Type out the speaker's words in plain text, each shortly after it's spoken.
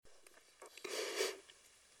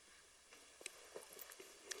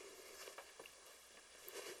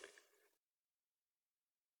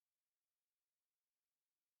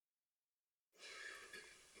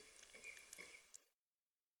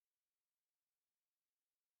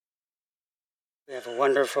We have a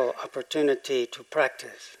wonderful opportunity to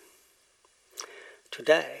practice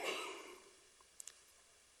today.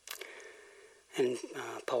 And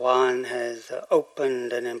Pawan has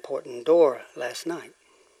opened an important door last night.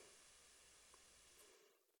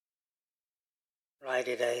 Right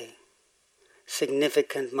at a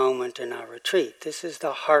significant moment in our retreat. This is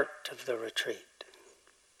the heart of the retreat.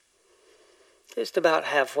 Just about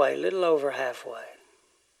halfway, a little over halfway.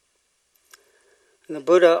 And the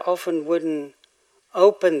Buddha often wouldn't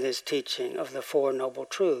open this teaching of the Four Noble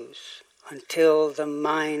Truths until the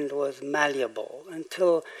mind was malleable,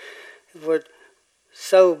 until we're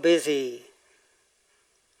so busy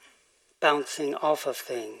bouncing off of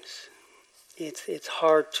things. It's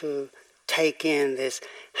hard to take in this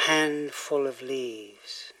handful of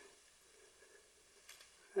leaves.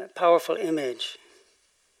 A powerful image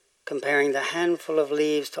comparing the handful of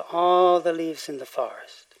leaves to all the leaves in the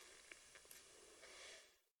forest.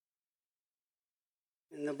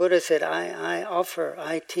 And the Buddha said,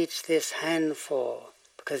 I teach this handful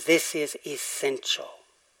because this is essential.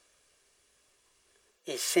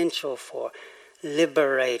 Essential for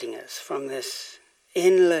liberating us from this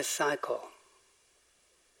endless cycle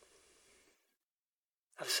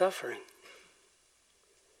of suffering.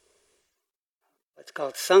 What's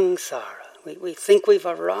called samsara. We think we've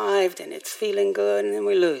arrived and it's feeling good, and then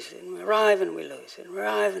we lose it. And we arrive and we lose it. And we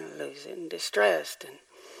arrive and lose it. And distressed and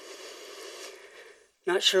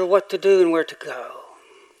not sure what to do and where to go.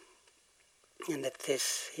 And that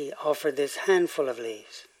he offered this handful of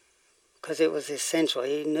leaves because it was essential.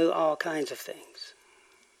 He knew all kinds of things.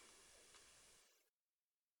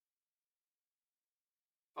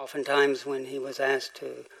 Oftentimes when he was asked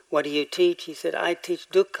what do you teach? He said, I teach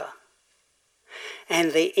dukkha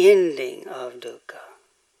and the ending of dukkha.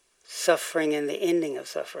 Suffering and the ending of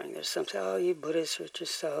suffering. There's some say, oh, you Buddhists are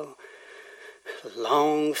just so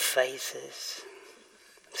long faces.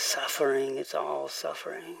 Suffering, it's all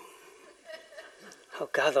suffering. Oh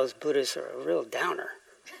God, those Buddhists are a real downer.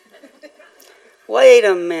 Wait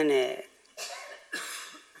a minute.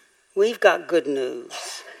 We've got good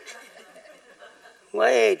news.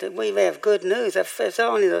 Wait, we have good news. It's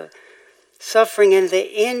only the suffering and the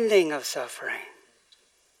ending of suffering.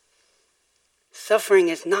 Suffering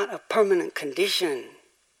is not a permanent condition.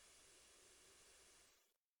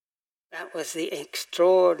 That was the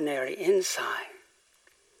extraordinary insight.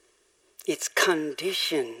 It's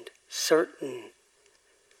conditioned. Certain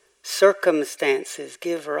circumstances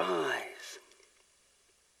give rise.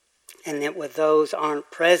 And that when those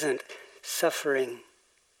aren't present, suffering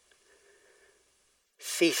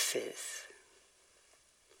ceases.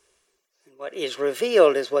 And what is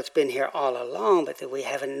revealed is what's been here all along, but that we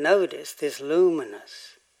haven't noticed, this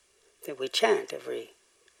luminous, that we chant every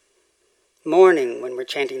morning when we're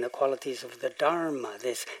chanting the qualities of the Dharma,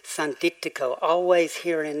 this sanditiko, always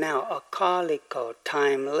here and now, akaliko,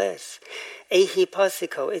 timeless,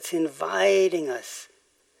 ehipassiko, it's inviting us,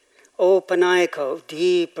 opanayiko,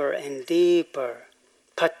 deeper and deeper,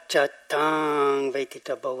 pachatang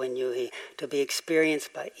vetitabo vinyuhi, to be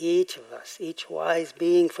experienced by each of us, each wise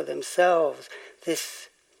being for themselves, this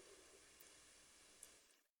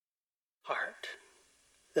heart,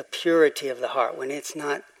 the purity of the heart, when it's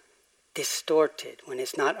not distorted, when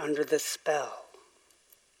it's not under the spell.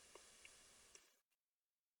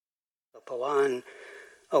 So Pawan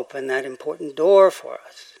opened that important door for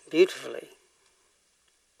us beautifully.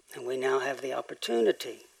 And we now have the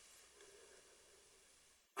opportunity,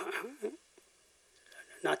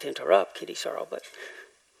 not to interrupt Kittisaro, but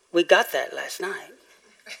we got that last night.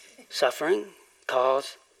 Suffering,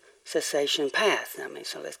 cause, cessation, path.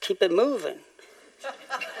 So let's keep it moving.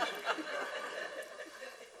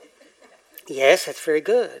 Yes, that's very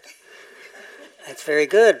good. That's very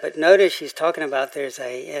good. But notice she's talking about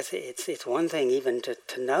it's one thing even to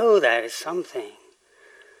know that is something.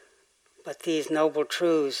 But these noble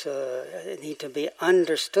truths need to be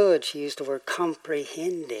understood. She used the word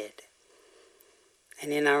comprehended.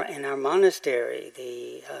 And in our monastery,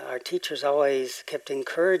 our teachers always kept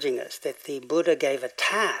encouraging us that the Buddha gave a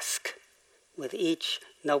task with each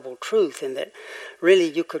noble truth, and that really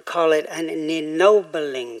you could call it an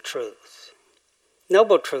ennobling truth.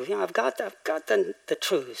 Noble truth, I've got the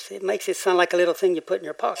truths. It makes it sound like a little thing you put in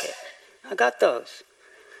your pocket. I got those.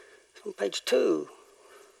 It's on page 2.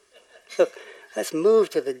 Look, let's move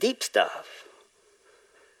to the deep stuff.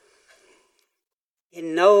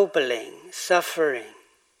 Ennobling, suffering,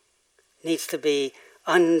 needs to be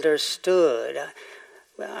understood.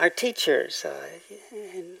 Our teachers,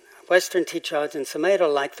 Western teachers in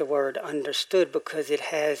Sumedho like the word understood because it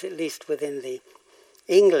has, at least within the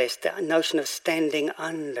English, the notion of standing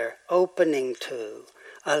under, opening to,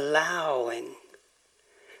 allowing,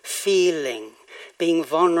 feeling, being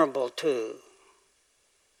vulnerable to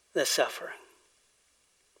the suffering.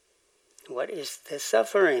 What is the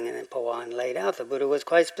suffering? And then Pawan laid out, the Buddha was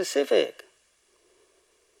quite specific.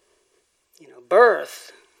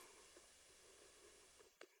 Birth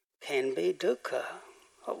can be dukkha.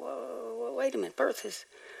 Oh, wait a minute, birth is,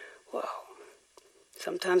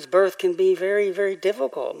 sometimes birth can be very, very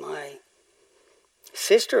difficult. My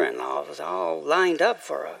sister-in-law was all lined up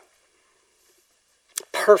for a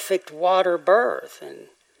perfect water birth, and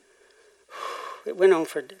it went on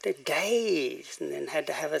for days, and then had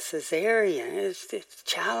to have a cesarean. It's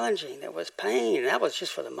challenging. There was pain. That was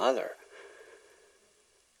just for the mother.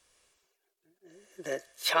 The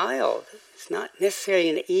child, it's not necessarily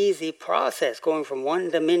an easy process going from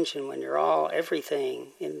one dimension when you're all everything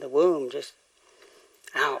in the womb, just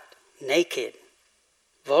out, naked,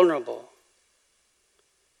 vulnerable.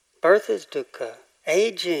 Birth is dukkha.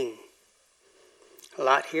 Aging. A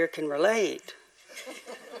lot here can relate.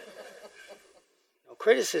 No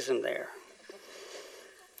criticism there.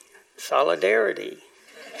 Solidarity.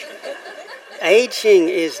 Aging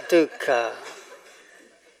is dukkha.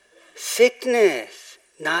 Sickness,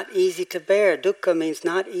 not easy to bear. Dukkha means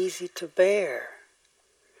not easy to bear.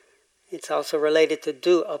 It's also related to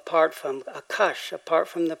do, apart from akash, apart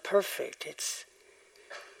from the perfect. It's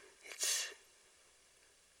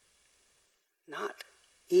not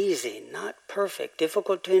easy, not perfect,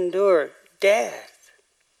 difficult to endure. Death.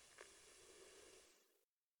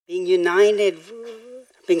 Being united,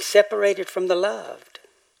 being separated from the loved.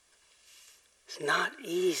 It's not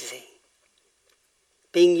easy.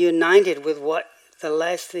 Being united with what the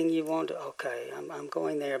last thing you want to, okay, I'm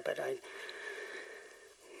going there, but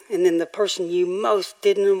and then the person you most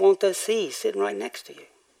didn't want to see sitting right next to you.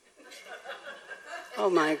 Oh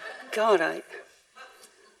my God,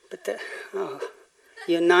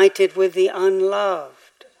 united with the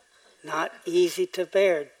unloved, not easy to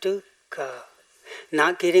bear, dukkha.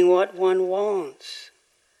 Not getting what one wants,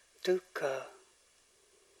 dukkha.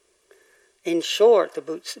 In short, the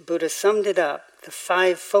Buddha summed it up, the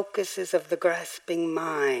 5 focuses of the grasping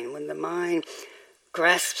mind. When the mind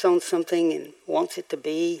grasps on something and wants it to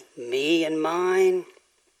be me and mine,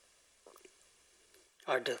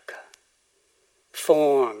 are dukkha.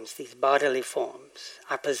 Forms, these bodily forms,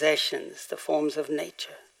 our possessions, the forms of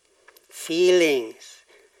nature. Feelings,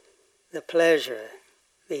 the pleasure,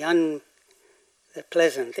 the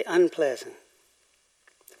pleasant, the unpleasant,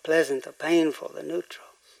 the pleasant, the painful, the neutral.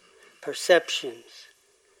 Perceptions,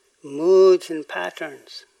 moods and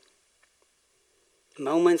patterns,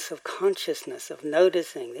 moments of consciousness, of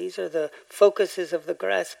noticing. These are the focuses of the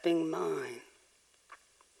grasping mind.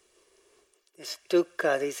 This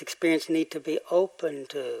dukkha, these experiences need to be open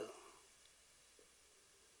to,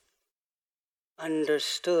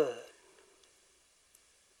 understood.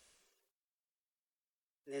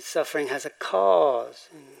 This suffering has a cause.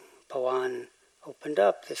 And Pawan opened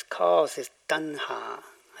up this cause, this tanha.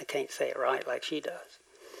 I can't say it right like she does,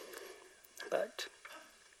 but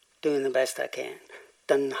doing the best I can.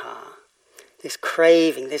 Tanha, this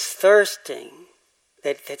craving, this thirsting,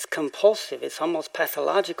 that's compulsive. It's almost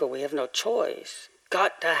pathological. We have no choice.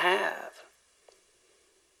 Got to have.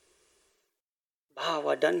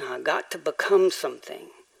 Bhava tanha, got to become something.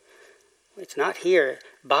 It's not here.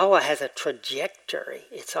 Bhava has a trajectory.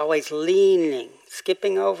 It's always leaning,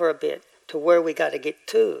 skipping over a bit to where we got to get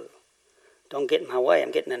to. Don't get in my way,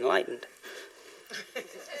 I'm getting enlightened.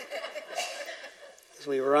 As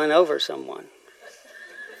we run over someone.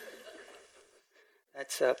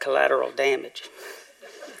 That's collateral damage.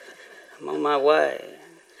 I'm on my way.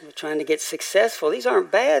 We're trying to get successful. These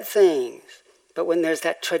aren't bad things. But when there's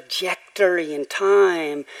that trajectory in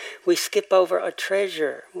time, we skip over a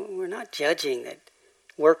treasure. We're not judging that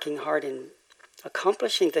working hard and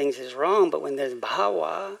accomplishing things is wrong, but when there's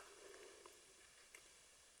bhava,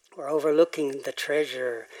 we're overlooking the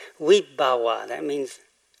treasure. Vibhava, that means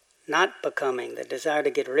not becoming, the desire to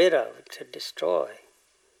get rid of, to destroy,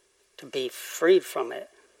 to be freed from it.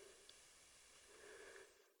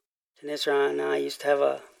 Kittisaro and I used to have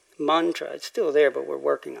a mantra. It's still there, but we're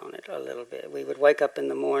working on it a little bit. We would wake up in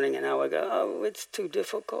the morning and I would go, oh, it's too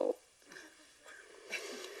difficult.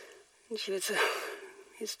 And she would say,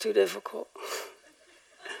 it's too difficult.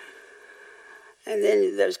 And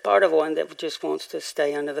then there's part of one that just wants to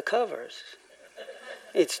stay under the covers.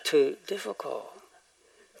 It's too difficult.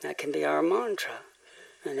 That can be our mantra.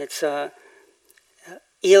 And it's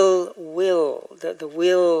ill will. The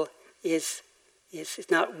will is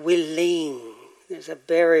not willing. There's a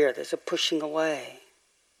barrier, there's a pushing away.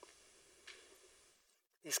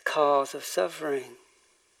 This cause of suffering.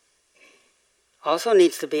 also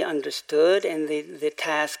needs to be understood, and the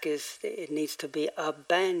task is, it needs to be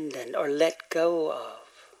abandoned or let go of.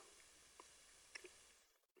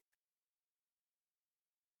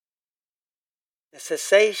 The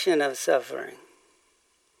cessation of suffering,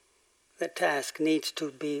 the task needs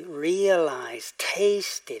to be realized,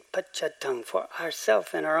 tasted, pachatung, for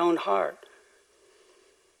ourselves in our own heart.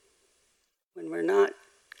 When we're not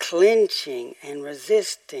clenching and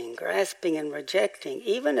resisting, grasping and rejecting,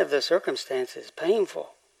 even if the circumstance is painful.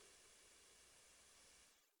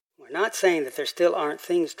 We're not saying that there still aren't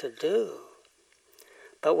things to do,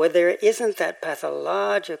 but where there isn't that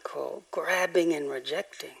pathological grabbing and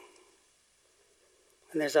rejecting,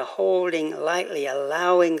 and there's a holding lightly,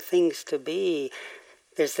 allowing things to be,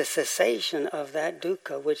 there's the cessation of that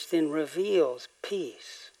dukkha, which then reveals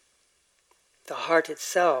peace. The heart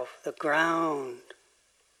itself, the ground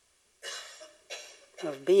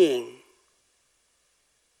of being.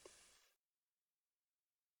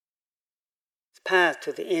 Its path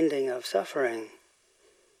to the ending of suffering.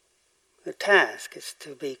 The task is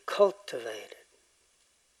to be cultivated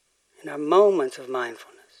in our moments of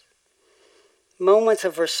mindfulness. Moments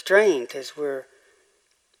of restraint as we're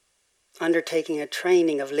undertaking a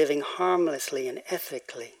training of living harmlessly and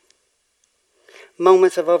ethically.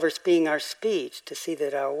 Moments of overspeeding our speech to see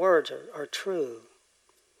that our words are true,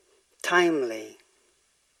 timely,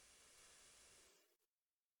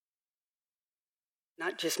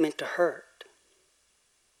 not just meant to hurt,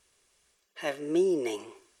 have meaning.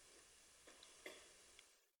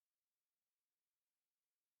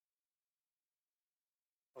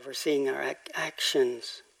 Overseeing our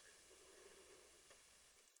actions,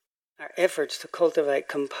 our efforts to cultivate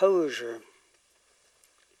composure,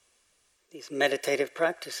 these meditative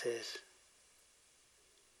practices,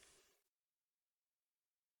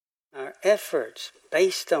 our efforts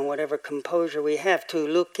based on whatever composure we have to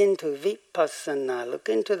look into vipassana, look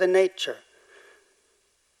into the nature,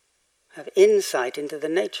 have insight into the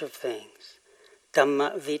nature of things.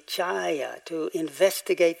 Dhamma vichaya, to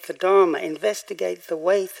investigate the Dharma, investigate the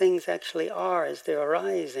way things actually are as they're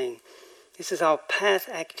arising. This is our path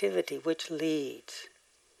activity which leads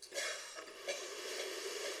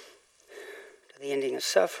to the ending of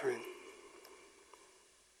suffering.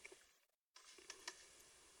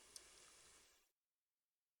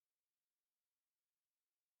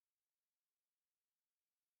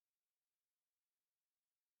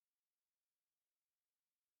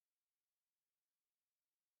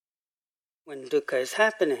 When dukkha is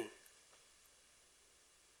happening,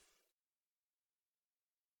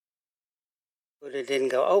 Buddha didn't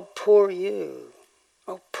go, oh, poor you.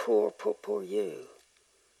 Oh, poor you.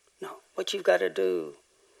 No, what you've got to do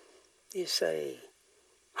is say,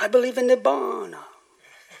 I believe in Nibbana.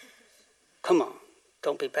 Come on,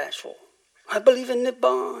 don't be bashful. I believe in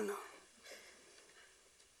Nibbana.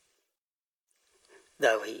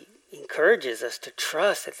 Though he encourages us to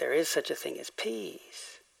trust that there is such a thing as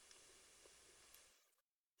peace.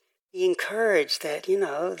 He encouraged that,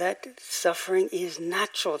 that suffering is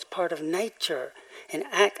natural, it's part of nature, and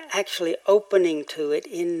actually opening to it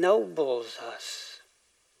ennobles us.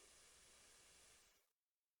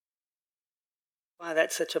 Why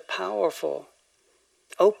that's such a powerful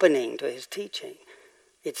opening to his teaching.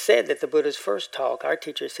 It's said that the Buddha's first talk, our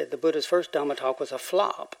teacher said the Buddha's first Dhamma talk was a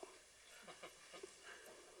flop.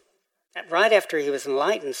 Right after he was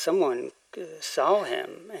enlightened, someone saw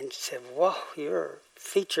him and said, whoa, your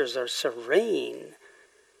features are serene.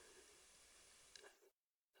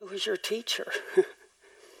 Who was your teacher? And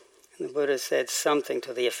the Buddha said something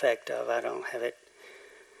to the effect of, I don't have it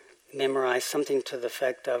memorized, something to the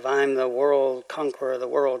effect of, I'm the world conqueror, the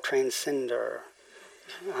world transcender.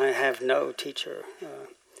 I have no teacher.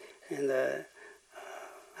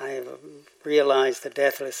 I have realized the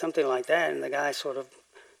deathless, something like that. And the guy sort of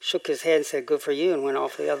shook his head and said, good for you, and went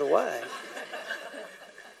off the other way.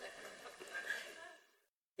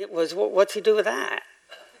 It was, what's he do with that?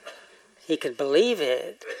 He could believe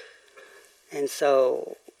it. And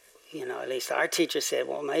so, at least our teacher said,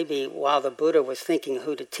 well, maybe while the Buddha was thinking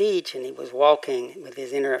who to teach and he was walking with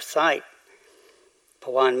his inner sight,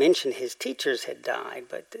 Pawan mentioned his teachers had died,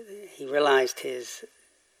 but he realized his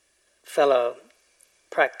fellow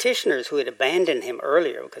practitioners who had abandoned him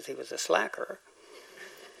earlier because he was a slacker,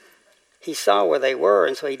 he saw where they were,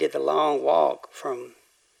 and so he did the long walk from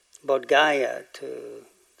Bodh Gaya to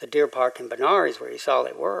the deer park in Benares where he saw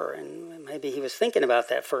they were, and maybe he was thinking about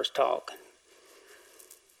that first talk,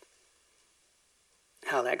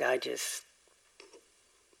 how that guy just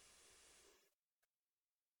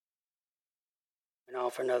went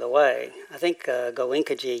offer another way. I think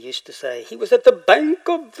Goenkaji used to say, he was at the bank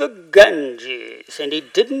of the Ganges and he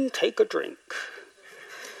didn't take a drink.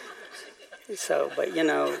 So, but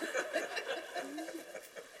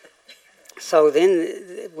so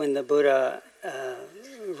then when the Buddha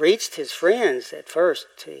reached his friends at first,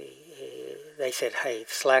 they said, hey, the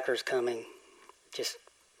slacker's coming. Just,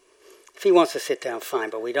 if he wants to sit down, fine,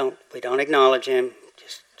 but we don't acknowledge him.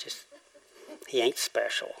 Just he ain't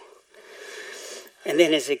special. And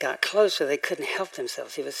then as it got closer, they couldn't help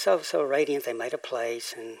themselves. He was so radiant, they made a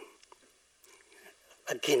place, and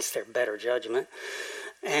against their better judgment.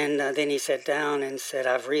 And then he sat down and said,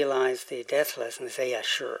 I've realized the death lesson. They say, yeah,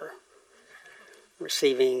 sure.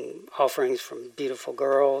 Receiving offerings from beautiful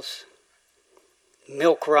girls,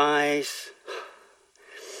 milk rice.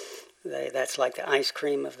 That's like the ice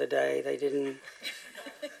cream of the day.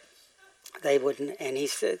 They wouldn't, and he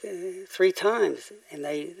said 3 times, and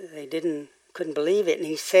they couldn't believe it. And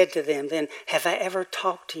he said to them then, have I ever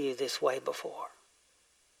talked to you this way before?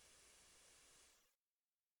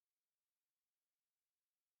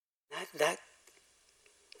 That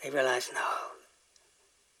they realized, no,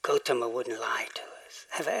 Gautama wouldn't lie to us.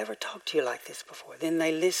 Have I ever talked to you like this before? Then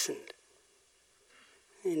they listened.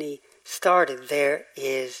 And he started, there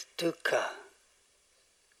is dukkha.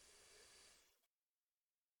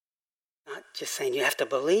 Not just saying you have to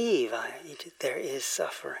believe, there is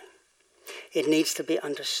suffering. It needs to be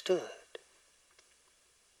understood.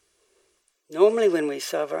 Normally when we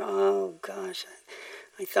suffer, oh gosh,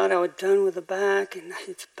 I thought I was done with the back, and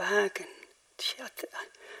it's back, and shit,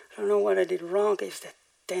 I don't know what I did wrong. It's that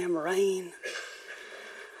damn rain.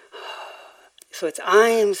 So it's I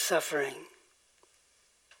am suffering.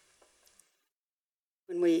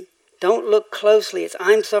 When we don't look closely, it's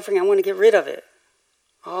I'm suffering, I want to get rid of it.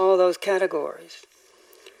 All those categories.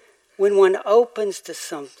 When one opens to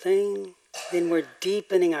something, then we're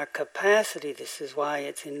deepening our capacity. This is why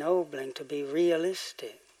it's ennobling to be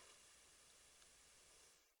realistic.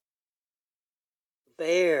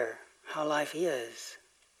 Bear how life is.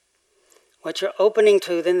 What you're opening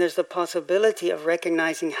to, then there's the possibility of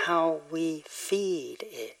recognizing how we feed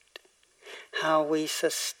it, how we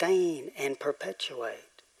sustain and perpetuate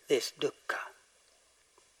this dukkha.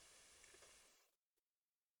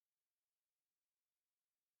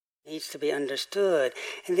 Needs to be understood.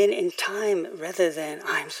 And then in time, rather than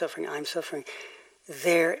I'm suffering,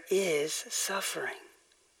 there is suffering.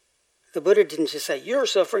 The Buddha didn't just say, you're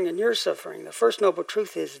suffering and you're suffering. The first noble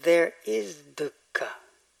truth is there is dukkha.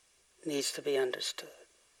 Needs to be understood.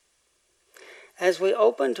 As we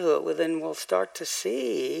open to it, then we'll start to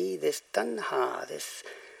see this tanha, this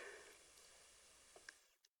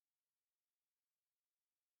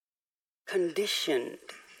conditioned,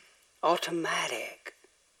 automatic,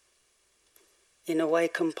 in a way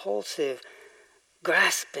compulsive,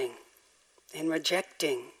 grasping and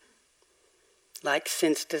rejecting, like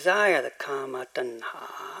sense desire, the kama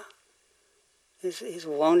tanha, is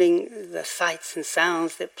wanting the sights and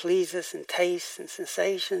sounds that please us, and tastes and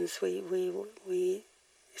sensations.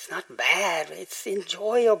 It's not bad. It's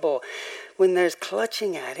enjoyable. When there's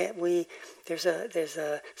clutching at it, there's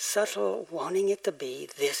a subtle wanting it to be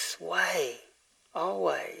this way,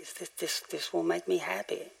 always. This will make me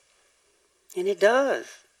happy. And it does,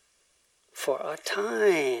 for a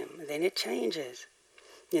time. Then it changes.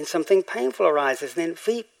 Then something painful arises. Then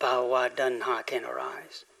vibhava tanha can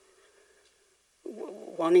arise.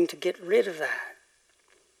 Wanting to get rid of that.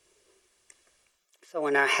 So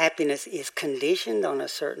when our happiness is conditioned on a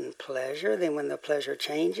certain pleasure, then when the pleasure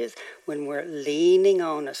changes, when we're leaning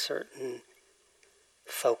on a certain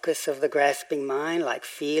focus of the grasping mind, like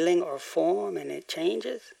feeling or form, and it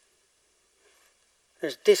changes,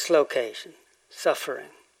 there's dislocation, suffering,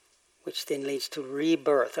 which then leads to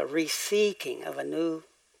rebirth, a reseeking of a new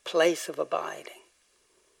place of abiding.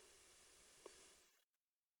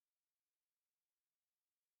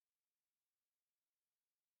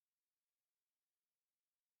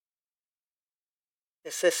 The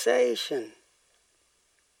cessation.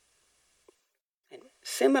 And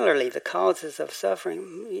similarly, the causes of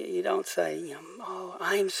suffering, you don't say, oh,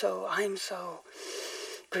 I'm so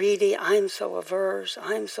greedy, I'm so averse,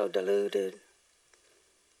 I'm so deluded.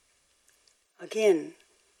 Again,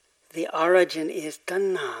 the origin is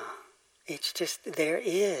tanha. It's just, there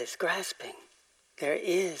is grasping. There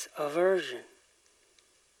is aversion.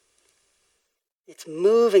 It's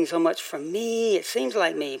moving so much from me, it seems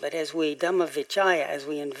like me, but as we Dhammavichaya, as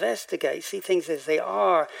we investigate, see things as they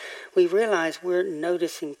are, we realize we're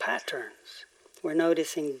noticing patterns. We're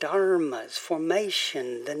noticing dharmas,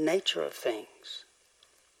 formation, the nature of things.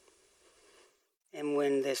 And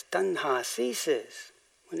when this tanha ceases,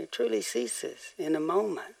 when it truly ceases in a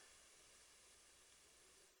moment,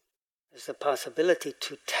 there's the possibility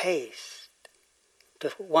to taste, to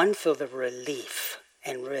one, feel the relief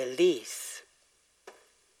and release.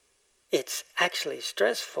 It's actually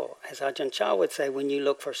stressful. As Ajahn Chah would say, when you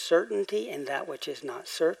look for certainty in that which is not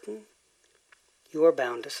certain, you are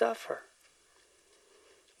bound to suffer.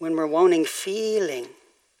 When we're wanting feeling,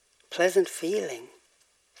 pleasant feeling,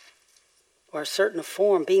 or a certain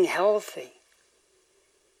form, being healthy,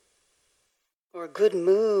 or a good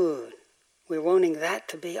mood, we're wanting that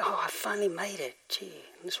to be, I finally made it. Gee,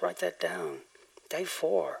 let's write that down. Day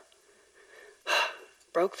 4.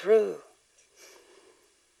 Broke through.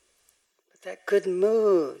 But that good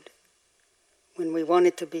mood, when we want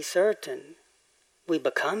it to be certain, we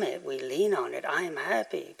become it, we lean on it. I am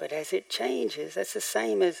happy. But as it changes, that's the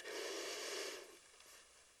same as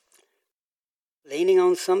leaning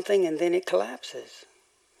on something and then it collapses.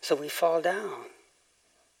 So we fall down.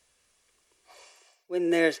 When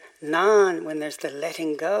there's the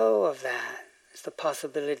letting go of that, it's the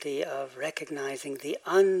possibility of recognizing the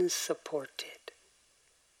unsupported,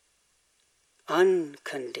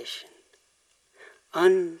 unconditioned,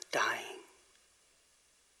 undying.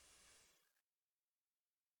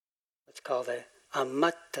 What's called the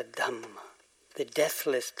Amatta Dhamma, the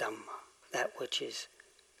deathless Dhamma, that which is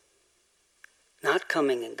not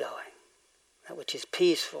coming and going, that which is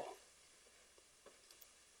peaceful,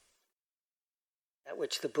 that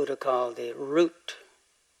which the Buddha called the root,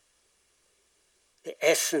 the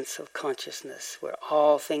essence of consciousness, where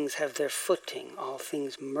all things have their footing, all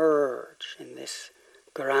things merge in this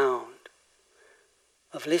ground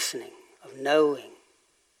of listening, of knowing,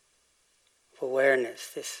 of awareness.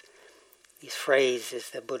 These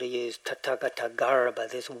phrases that Buddha used, Tathagata Garbha,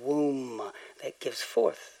 this womb that gives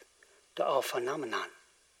forth to all phenomenon.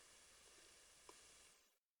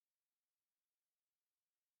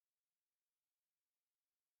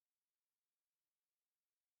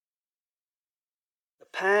 The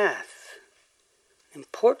path,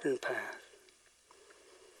 important path,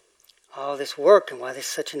 all this work, and why this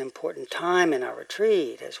is such an important time in our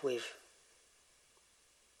retreat, as we've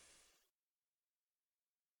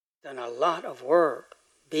done a lot of work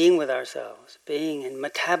being with ourselves, being and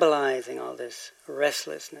metabolizing all this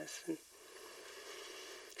restlessness and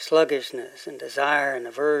sluggishness and desire and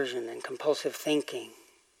aversion and compulsive thinking.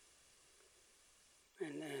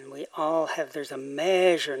 And we all have, there's a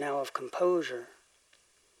measure now of composure.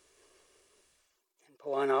 And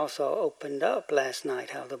Pawan also opened up last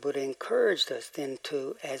night how the Buddha encouraged us then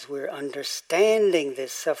to, as we're understanding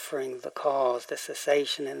this suffering, the cause, the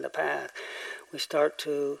cessation and the path, we start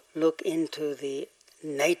to look into the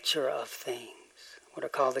nature of things, what are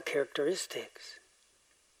called the characteristics.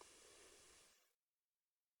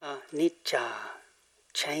 Anicca,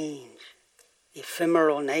 change,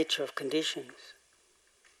 ephemeral nature of conditions.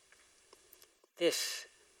 This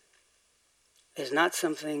is not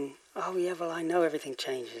something, I know everything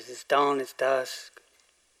changes. It's dawn, it's dusk.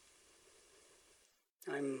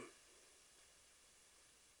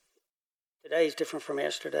 Today's different from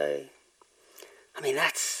yesterday.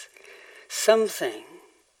 That's something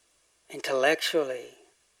intellectually.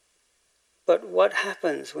 But what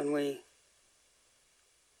happens when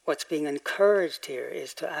what's being encouraged here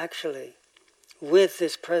is to actually, with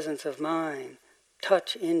this presence of mind,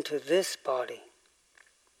 touch into this body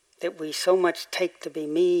that we so much take to be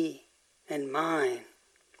me and mine.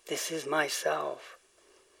 This is myself.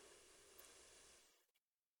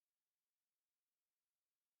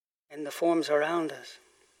 And the forms around us.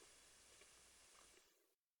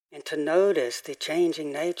 And to notice the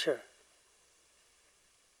changing nature.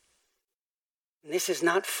 And this is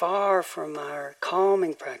not far from our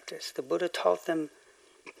calming practice. The Buddha taught them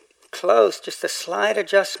close, just a slight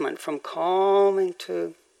adjustment from calming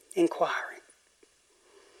to inquiring.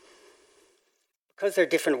 Because there are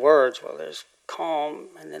different words, there's calm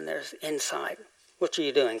and then there's insight. What are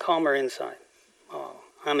you doing, calm or insight? Oh,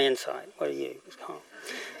 I'm insight. What are you? It's calm.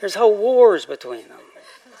 There's whole wars between them.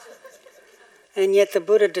 And yet the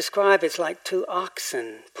Buddha described it's like two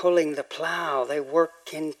oxen pulling the plow. They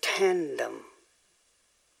work in tandem.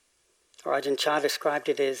 Or Ajahn Chah described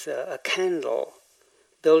it as a candle,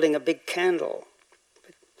 building a big candle.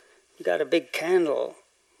 You got a big candle,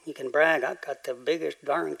 you can brag, I've got the biggest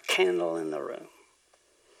darn candle in the room.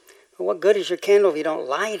 But what good is your candle if you don't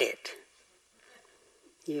light it?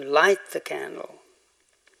 You light the candle.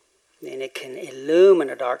 Then it can illumine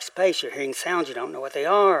a dark space. You're hearing sounds, you don't know what they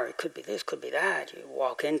are. It could be this, could be that. You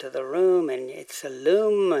walk into the room and it's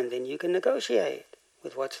illumined and you can negotiate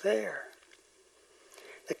with what's there.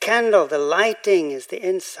 The candle, the lighting is the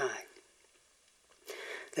insight.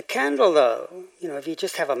 The candle, though, if you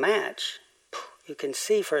just have a match, you can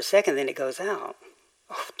see for a second, then it goes out.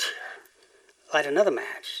 Oh dear. Light another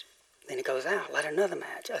match. Then it goes out. Light another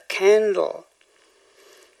match. A candle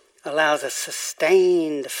allows a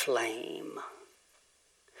sustained flame.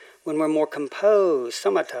 When we're more composed,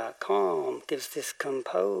 samatha, calm, gives this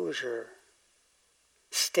composure,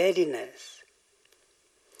 steadiness,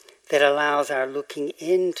 that allows our looking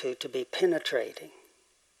into to be penetrating,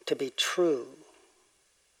 to be true,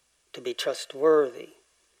 to be trustworthy,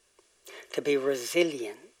 to be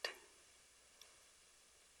resilient.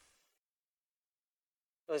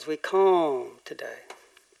 As we calm today,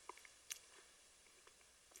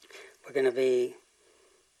 we're going to be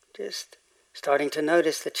just starting to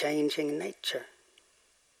notice the changing nature.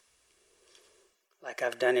 Like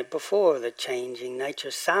I've done it before, the changing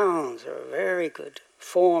nature sounds are a very good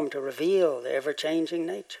form to reveal the ever-changing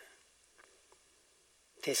nature.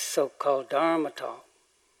 This so-called Dharma talk,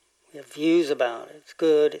 we have views about it. It's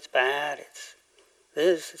good, it's bad, it's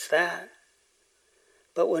this, it's that.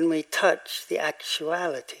 But when we touch the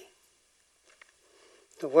actuality,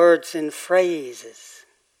 the words and phrases,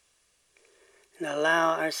 and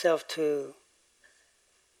allow ourselves to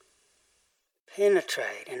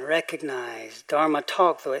penetrate and recognize Dharma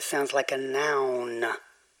talk, though it sounds like a noun,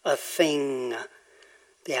 a thing,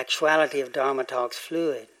 the actuality of Dharma talk's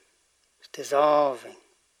fluid. It's dissolving,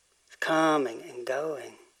 it's coming and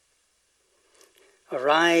going,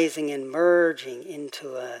 arising and merging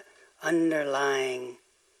into an underlying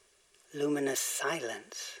luminous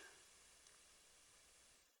silence.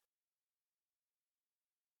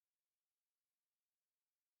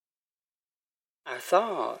 Our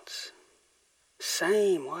thoughts,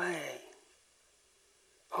 same way.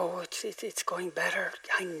 Oh, it's going better.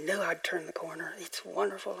 I knew I'd turn the corner. It's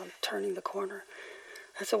wonderful, I'm turning the corner.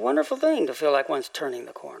 That's a wonderful thing to feel like one's turning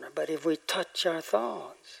the corner. But if we touch our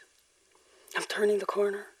thoughts, I'm turning the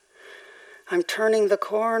corner. I'm turning the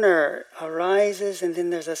corner arises, and then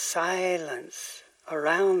there's a silence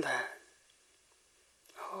around that.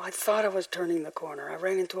 Oh, I thought I was turning the corner. I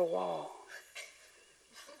ran into a wall.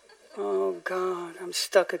 Oh God, I'm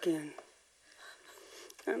stuck again.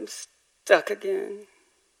 I'm stuck again.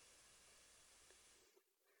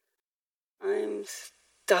 I'm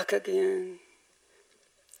stuck again.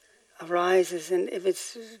 Arises, and if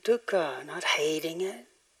it's dukkha, not hating it,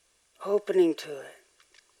 opening to it.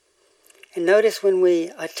 And notice when we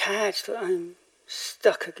attach to, I'm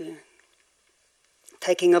stuck again.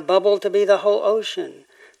 Taking a bubble to be the whole ocean.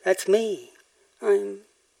 That's me. I'm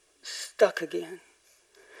stuck again.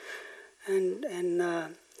 And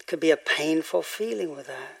it could be a painful feeling with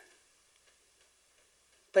that.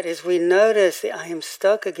 But as we notice the I am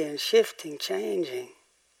stuck again, shifting, changing,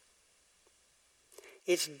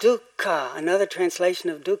 it's dukkha. Another translation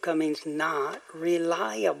of dukkha means not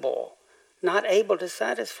reliable, not able to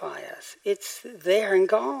satisfy us. It's there and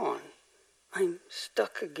gone. I'm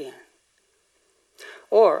stuck again.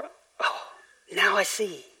 Or, oh, now I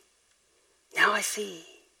see. Now I see.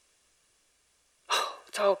 Oh,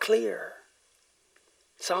 it's all clear.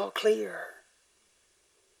 It's all clear.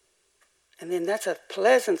 And then that's a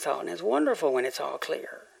pleasant thought, and it's wonderful when it's all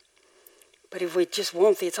clear. But if we just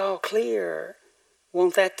want the it's all clear,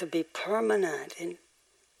 want that to be permanent, and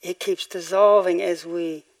it keeps dissolving as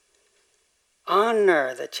we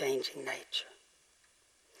honor the changing nature.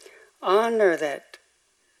 Honor that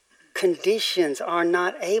conditions are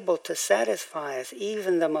not able to satisfy us,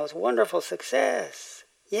 even the most wonderful success.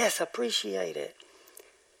 Yes, appreciate it.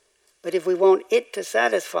 But if we want it to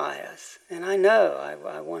satisfy us, and I know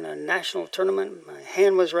I won a national tournament, my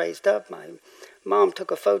hand was raised up, my mom took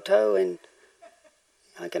a photo, and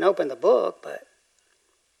I can open the book, but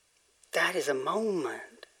that is a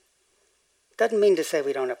moment. Doesn't mean to say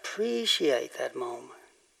we don't appreciate that moment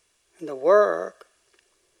and the work,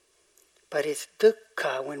 but it's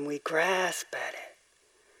dukkha when we grasp at it,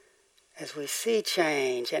 as we see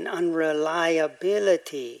change and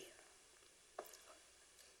unreliability.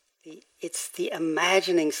 It's the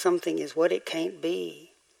imagining something is what it can't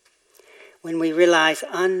be. When we realize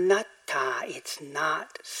anatta, it's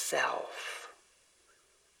not self.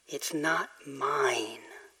 It's not mine.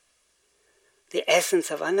 The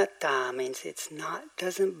essence of anatta means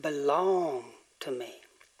doesn't belong to me.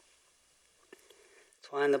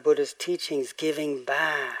 That's why in the Buddha's teachings, giving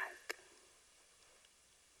back,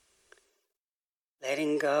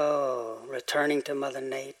 letting go, returning to Mother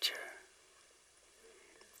Nature.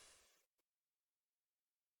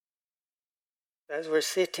 As we're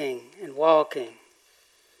sitting and walking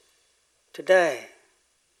today,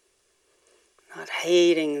 not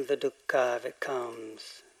hating the dukkha if it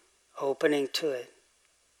comes, opening to it,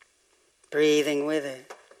 breathing with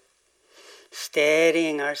it,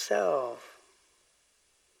 steadying ourselves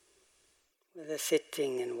with the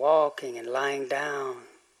sitting and walking and lying down,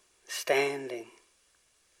 standing.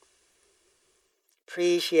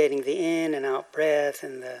 Appreciating the in and out breath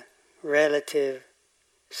and the relative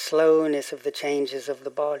slowness of the changes of the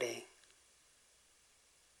body.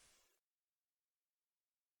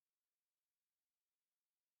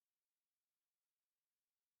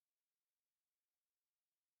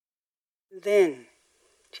 Then,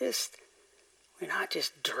 we're not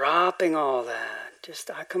just dropping all that. Just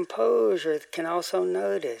our composure can also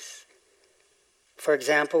notice. For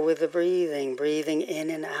example, with the breathing in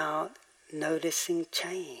and out, noticing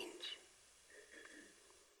change.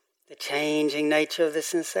 The changing nature of the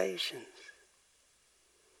sensations.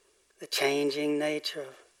 The changing nature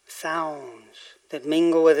of sounds that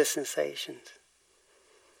mingle with the sensations.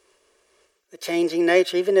 The changing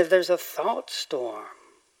nature, even if there's a thought storm.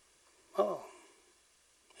 Oh,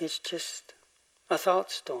 it's just a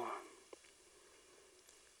thought storm.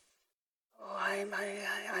 Oh, I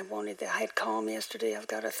had calm yesterday. I've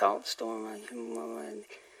got a thought storm.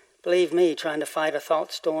 Believe me, trying to fight a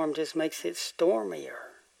thought storm just makes it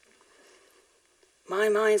stormier. My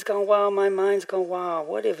mind's gone wild, my mind's gone wild.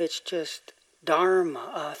 What if it's just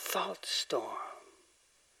Dharma, a thought storm?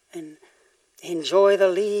 And enjoy the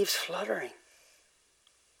leaves fluttering.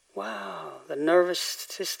 Wow, the nervous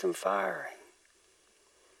system firing.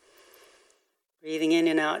 Breathing in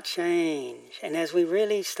and out change. And as we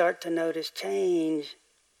really start to notice change,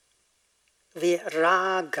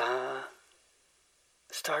 viraga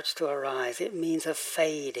starts to arise. It means a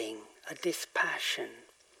fading, a dispassion.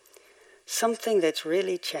 Something that's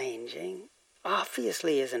really changing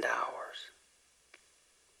obviously isn't ours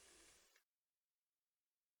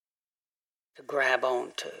to grab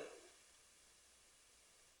onto.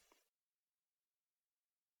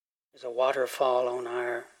 There's a waterfall on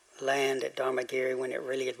our land at Dharmagiri when it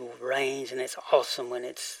really rains, and it's awesome when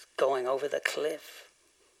it's going over the cliff.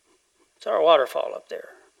 It's our waterfall up there.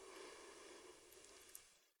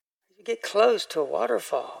 You get close to a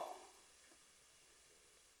waterfall.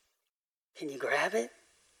 Can you grab it?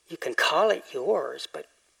 You can call it yours, but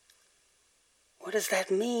what does that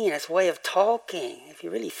mean? It's a way of talking. If you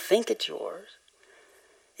really think it's yours,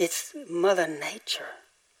 it's Mother Nature.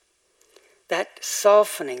 That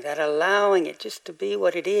softening, that allowing it just to be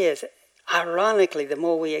what it is. Ironically, the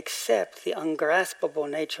more we accept the ungraspable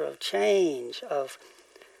nature of change, of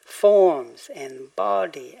forms and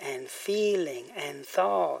body and feeling and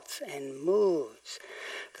thoughts and moods,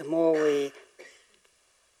 the more we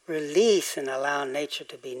release and allow nature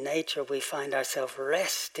to be nature, we find ourselves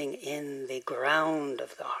resting in the ground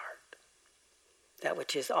of the heart. That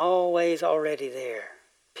which is always already there,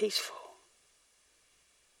 peaceful.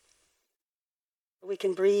 We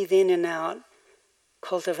can breathe in and out,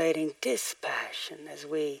 cultivating dispassion as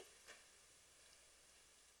we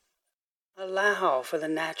allow for the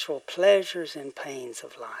natural pleasures and pains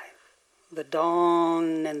of life, the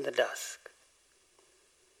dawn and the dusk,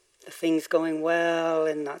 the things going well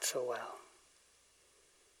and not so well,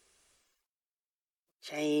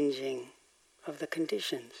 changing of the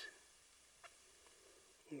conditions,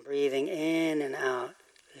 and breathing in and out,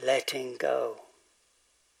 letting go.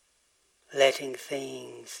 Letting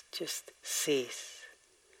things just cease,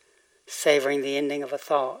 savoring the ending of a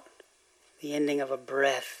thought, the ending of a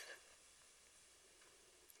breath,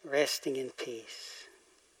 resting in peace.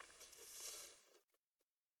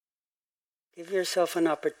 Give yourself an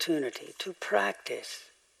opportunity to practice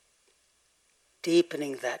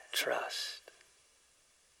deepening that trust.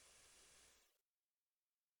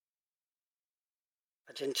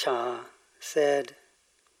 Ajahn Chah said,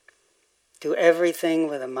 do everything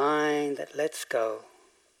with a mind that lets go.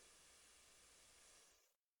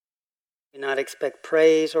 Do not expect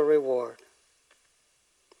praise or reward.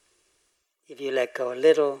 If you let go a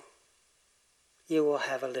little, you will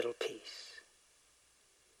have a little peace.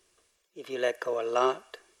 If you let go a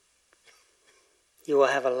lot, you will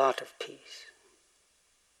have a lot of peace.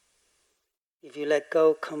 If you let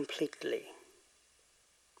go completely,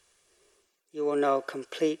 you will know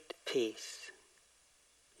complete peace.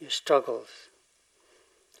 Your struggles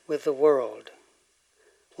with the world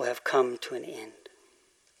will have come to an end.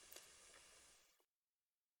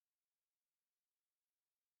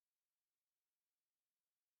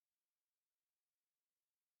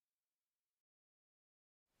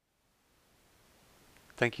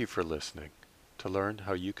 Thank you for listening. To learn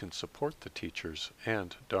how you can support the teachers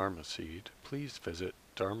and Dharma Seed, please visit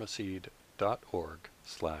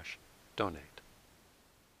dharmaseed.org/donate.